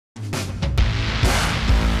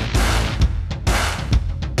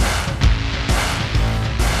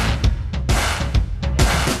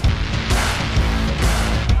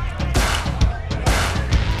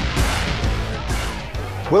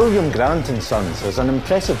William Grant & Sons has an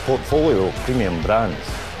impressive portfolio of premium brands.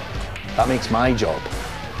 That makes my job,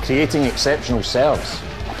 creating exceptional serves,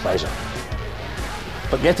 a pleasure.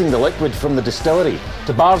 But getting the liquid from the distillery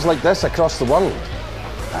to bars like this across the world,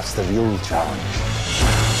 that's the real challenge.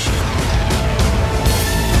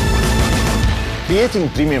 Creating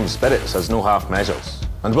premium spirits has no half measures,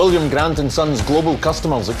 and William Grant & Sons global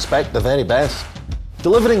customers expect the very best.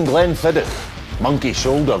 Delivering Glenfiddich, Monkey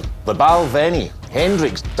Shoulder, the Balvenie,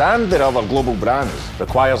 Hendrick's and their other global brands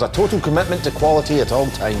requires a total commitment to quality at all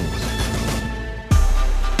times.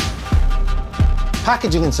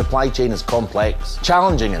 Packaging and supply chain is complex,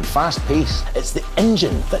 challenging and fast-paced. It's the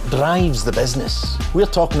engine that drives the business. We're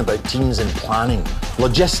talking about teams in planning,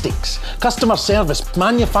 logistics, customer service,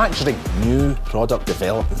 manufacturing, new product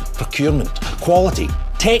development, procurement, quality,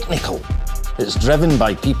 technical. It's driven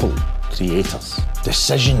by people, creators,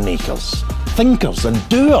 decision makers, thinkers and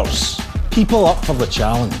doers. People up for the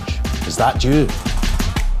challenge. Is that you?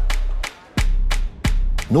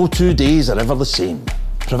 No 2 days are ever the same.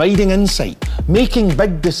 Providing insight, making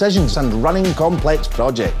big decisions and running complex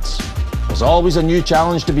projects. There's always a new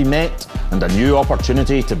challenge to be met and a new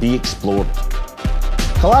opportunity to be explored.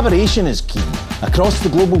 Collaboration is key across the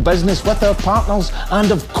global business with our partners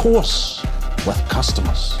and of course with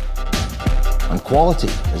customers. And quality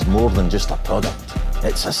is more than just a product.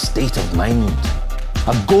 It's a state of mind,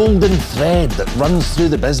 a golden thread that runs through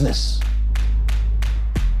the business.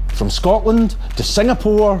 From Scotland to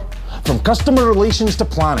Singapore, from customer relations to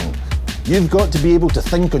planning, you've got to be able to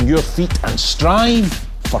think on your feet and strive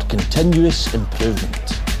for continuous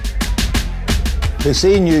improvement. They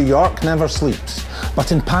say New York never sleeps,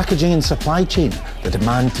 but in packaging and supply chain, the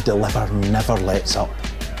demand to deliver never lets up.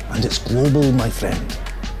 And it's global, my friend.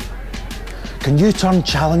 Can you turn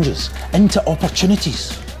challenges into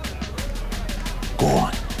opportunities? Go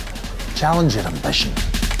on, challenge your ambition.